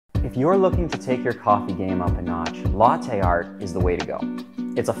If you're looking to take your coffee game up a notch, latte art is the way to go.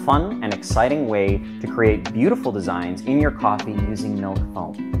 It's a fun and exciting way to create beautiful designs in your coffee using milk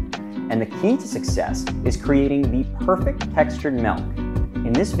foam. And the key to success is creating the perfect textured milk.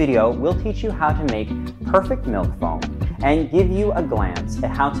 In this video, we'll teach you how to make perfect milk foam and give you a glance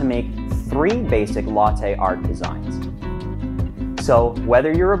at how to make 3 basic latte art designs. So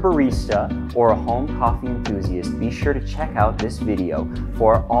whether you're a barista or a home coffee enthusiast, be sure to check out this video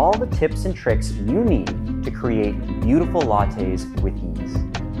for all the tips and tricks you need to create beautiful lattes with ease.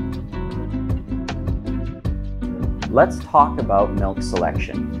 Let's talk about milk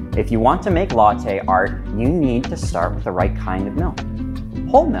selection. If you want to make latte art, you need to start with the right kind of milk.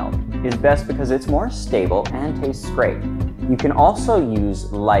 Whole milk is best because it's more stable and tastes great. You can also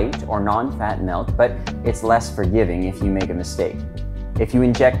use light or non-fat milk, but it's less forgiving if you make a mistake. If you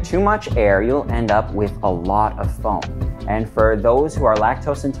inject too much air, you'll end up with a lot of foam. And for those who are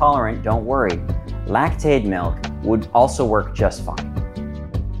lactose intolerant, don't worry. Lactated milk would also work just fine.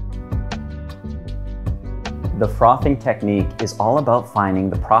 The frothing technique is all about finding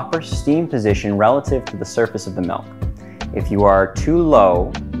the proper steam position relative to the surface of the milk. If you are too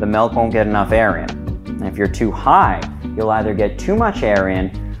low, the milk won't get enough air in. And if you're too high, you'll either get too much air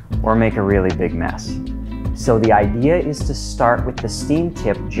in or make a really big mess. So the idea is to start with the steam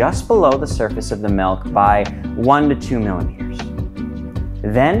tip just below the surface of the milk by 1 to 2 millimeters.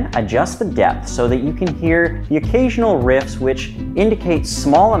 Then adjust the depth so that you can hear the occasional riffs which indicate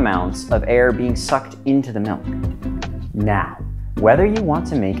small amounts of air being sucked into the milk. Now, whether you want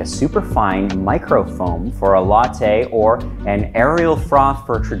to make a superfine micro foam for a latte or an aerial froth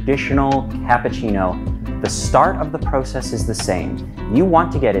for a traditional cappuccino, the start of the process is the same. You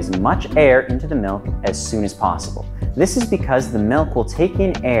want to get as much air into the milk as soon as possible. This is because the milk will take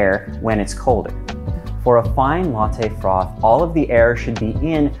in air when it's colder. For a fine latte froth, all of the air should be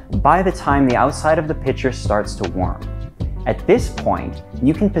in by the time the outside of the pitcher starts to warm. At this point,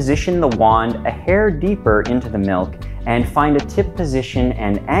 you can position the wand a hair deeper into the milk and find a tip position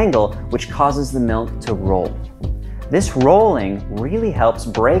and angle which causes the milk to roll. This rolling really helps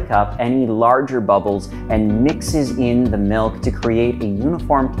break up any larger bubbles and mixes in the milk to create a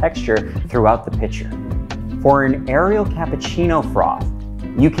uniform texture throughout the pitcher. For an aerial cappuccino froth,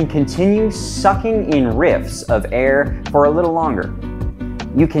 you can continue sucking in riffs of air for a little longer.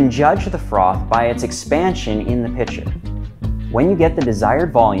 You can judge the froth by its expansion in the pitcher. When you get the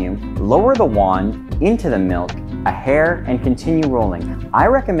desired volume, lower the wand into the milk a hair and continue rolling. I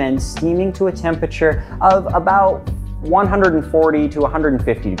recommend steaming to a temperature of about 140 to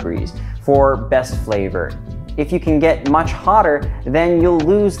 150 degrees for best flavor. If you can get much hotter, then you'll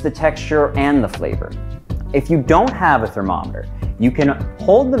lose the texture and the flavor. If you don't have a thermometer, you can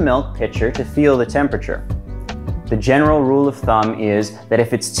hold the milk pitcher to feel the temperature. The general rule of thumb is that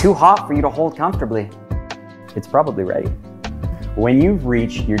if it's too hot for you to hold comfortably, it's probably ready. When you've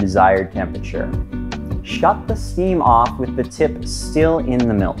reached your desired temperature, shut the steam off with the tip still in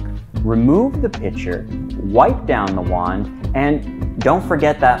the milk. Remove the pitcher, wipe down the wand, and don't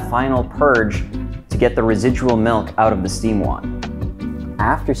forget that final purge to get the residual milk out of the steam wand.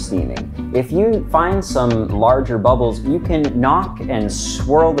 After steaming, if you find some larger bubbles, you can knock and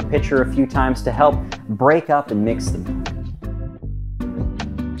swirl the pitcher a few times to help break up and mix them.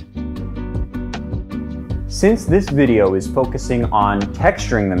 Since this video is focusing on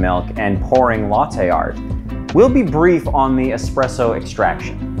texturing the milk and pouring latte art, we'll be brief on the espresso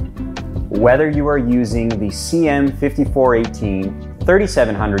extraction. Whether you are using the CM5418,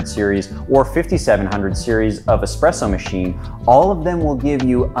 3700 series, or 5700 series of espresso machine, all of them will give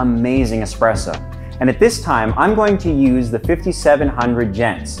you amazing espresso. And at this time, I'm going to use the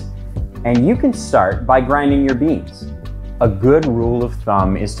 5700Gense. And you can start by grinding your beans. A good rule of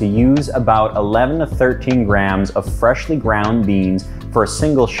thumb is to use about 11 to 13 grams of freshly ground beans for a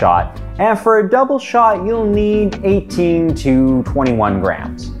single shot, and for a double shot, you'll need 18 to 21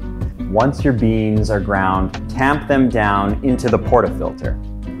 grams. Once your beans are ground, tamp them down into the portafilter.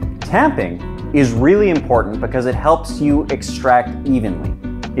 Tamping is really important because it helps you extract evenly.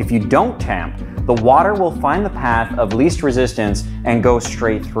 If you don't tamp, the water will find the path of least resistance and go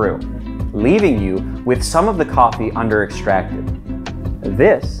straight through, leaving you with some of the coffee under-extracted.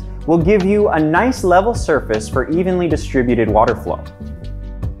 This will give you a nice level surface for evenly distributed water flow.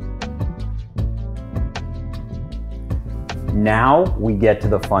 Now we get to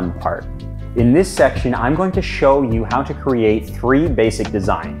the fun part. In this section, I'm going to show you how to create 3 basic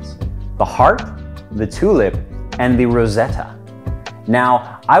designs: the heart, the tulip, and the Rosetta.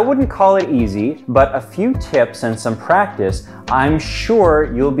 Now, I wouldn't call it easy, but a few tips and some practice, I'm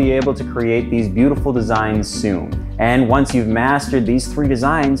sure you'll be able to create these beautiful designs soon. And once you've mastered these 3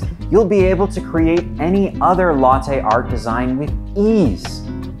 designs, you'll be able to create any other latte art design with ease.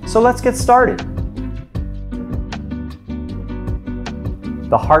 So let's get started.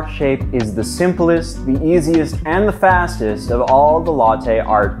 The heart shape is the simplest, the easiest, and the fastest of all the latte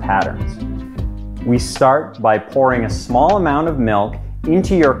art patterns. We start by pouring a small amount of milk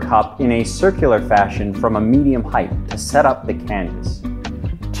into your cup in a circular fashion from a medium height to set up the canvas.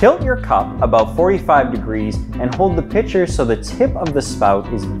 Tilt your cup about 45 degrees and hold the pitcher so the tip of the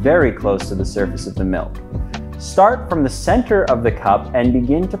spout is very close to the surface of the milk. Start from the center of the cup and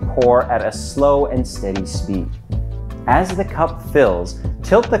begin to pour at a slow and steady speed. As the cup fills,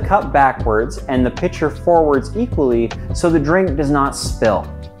 tilt the cup backwards and the pitcher forwards equally so the drink does not spill.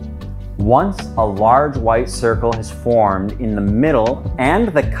 Once a large white circle has formed in the middle and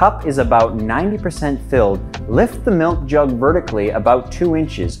the cup is about 90% filled, lift the milk jug vertically about 2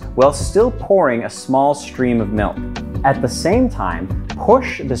 inches while still pouring a small stream of milk. At the same time,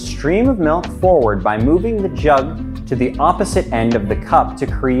 push the stream of milk forward by moving the jug to the opposite end of the cup to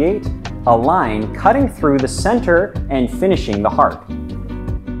create a line cutting through the center and finishing the heart.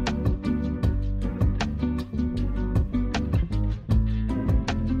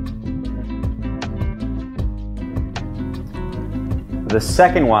 The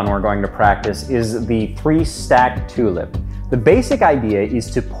second one we're going to practice is the 3-stacked tulip. The basic idea is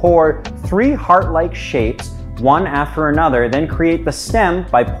to pour 3 heart-like shapes, one after another, then create the stem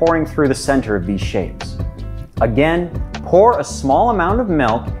by pouring through the center of these shapes. Again, pour a small amount of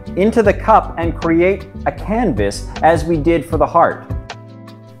milk into the cup and create a canvas as we did for the heart.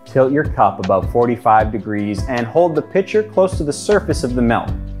 Tilt your cup about 45 degrees and hold the pitcher close to the surface of the milk.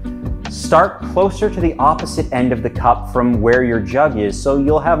 Start closer to the opposite end of the cup from where your jug is so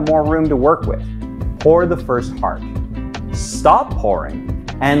you'll have more room to work with. Pour the first heart. Stop pouring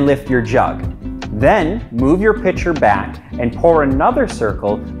and lift your jug. Then move your pitcher back and pour another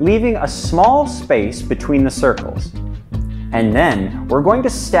circle, leaving a small space between the circles. And then we're going to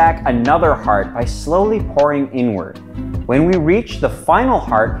stack another heart by slowly pouring inward. When we reach the final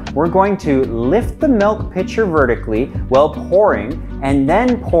heart, we're going to lift the milk pitcher vertically while pouring and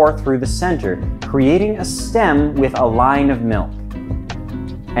then pour through the center, creating a stem with a line of milk.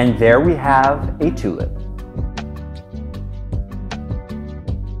 And there we have a tulip.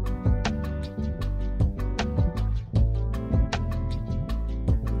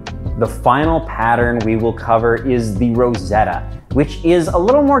 The final pattern we will cover is the Rosetta, which is a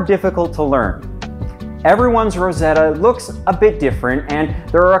little more difficult to learn. Everyone's Rosetta looks a bit different, and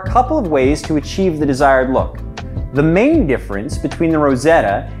there are a couple of ways to achieve the desired look. The main difference between the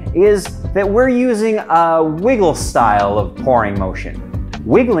Rosetta is that we're using a wiggle style of pouring motion,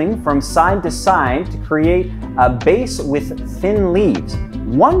 wiggling from side to side to create a base with thin leaves.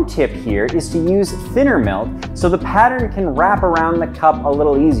 One tip here is to use thinner milk so the pattern can wrap around the cup a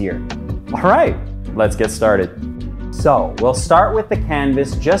little easier. All right, let's get started. So we'll start with the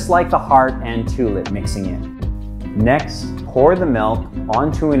canvas just like the heart and tulip mixing in. Next, pour the milk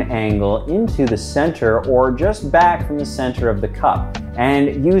onto an angle into the center or just back from the center of the cup,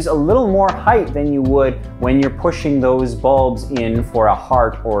 and use a little more height than you would when you're pushing those bulbs in for a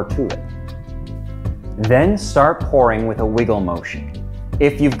heart or tulip. Then start pouring with a wiggle motion.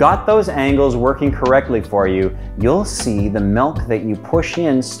 If you've got those angles working correctly for you, you'll see the milk that you push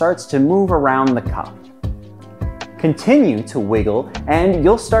in starts to move around the cup. Continue to wiggle and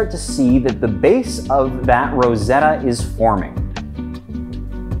you'll start to see that the base of that Rosetta is forming.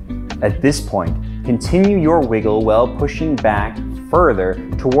 At this point, continue your wiggle while pushing back further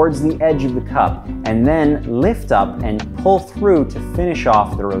towards the edge of the cup, and then lift up and pull through to finish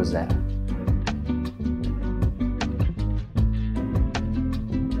off the Rosetta.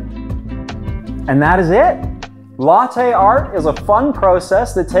 And that is it! Latte art is a fun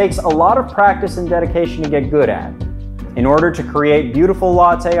process that takes a lot of practice and dedication to get good at. In order to create beautiful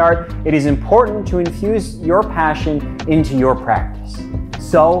latte art, it is important to infuse your passion into your practice.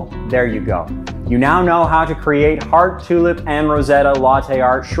 So, there you go. You now know how to create heart, tulip, and Rosetta latte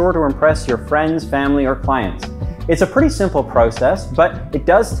art sure to impress your friends, family, or clients. It's a pretty simple process, but it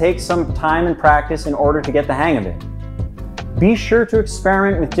does take some time and practice in order to get the hang of it. Be sure to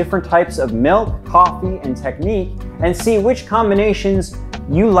experiment with different types of milk, coffee, and technique, and see which combinations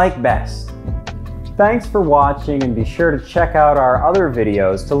you like best. Thanks for watching, and be sure to check out our other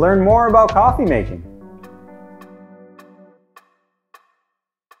videos to learn more about coffee making.